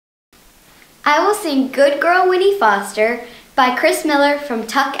I will sing Good Girl Winnie Foster by Chris Miller from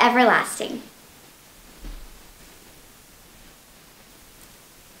Tuck Everlasting.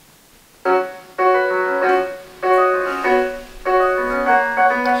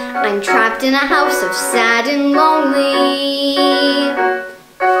 I'm trapped in a house of sad and lonely,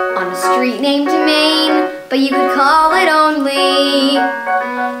 on a street named Maine, but you could call it only.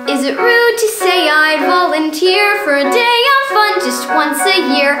 Is it rude to say I'd volunteer for a day of fun just once a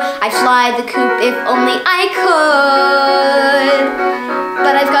year? I'd fly the coop if only I could,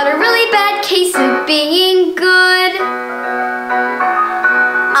 but I've got a really bad case of being good.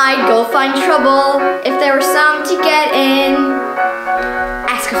 I'd go find trouble if there were some to get in,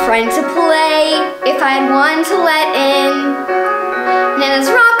 ask a friend to play if I had one to let in. Nana's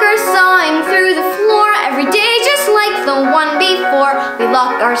rocker sawing through the floor every day just like the one before. We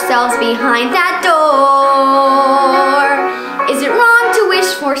lock ourselves behind that door. Is it wrong to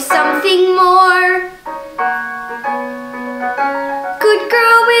wish for something more? Good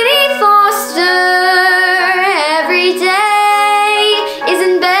girl Winnie Foster every day is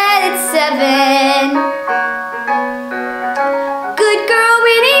in bed at 7. Good girl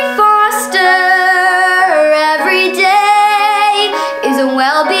Winnie Foster every day is a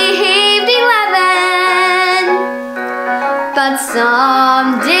well-behaved 11. But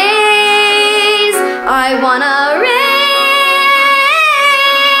some days I wanna raise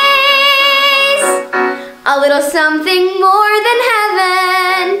a little something more than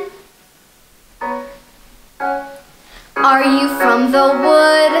heaven. Are you from the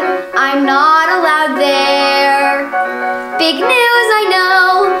wood? I'm not allowed there. Big news, I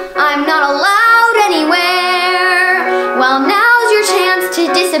know, I'm not allowed anywhere. Well, now's your chance to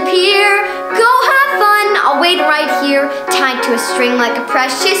disappear. Go have fun, I'll wait right here, tied to a string like a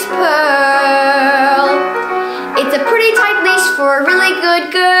precious pearl. It's a pretty tight leash for a really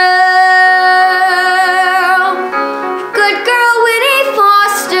good girl. Good girl Winnie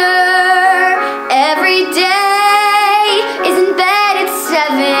Foster every day is in bed at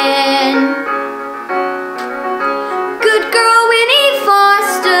 7. Good girl Winnie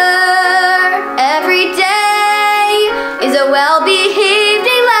Foster every day is a well-behaved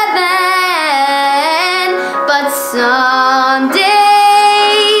 11. But some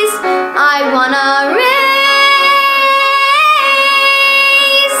days I wanna raise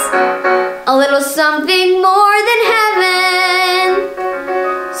a little something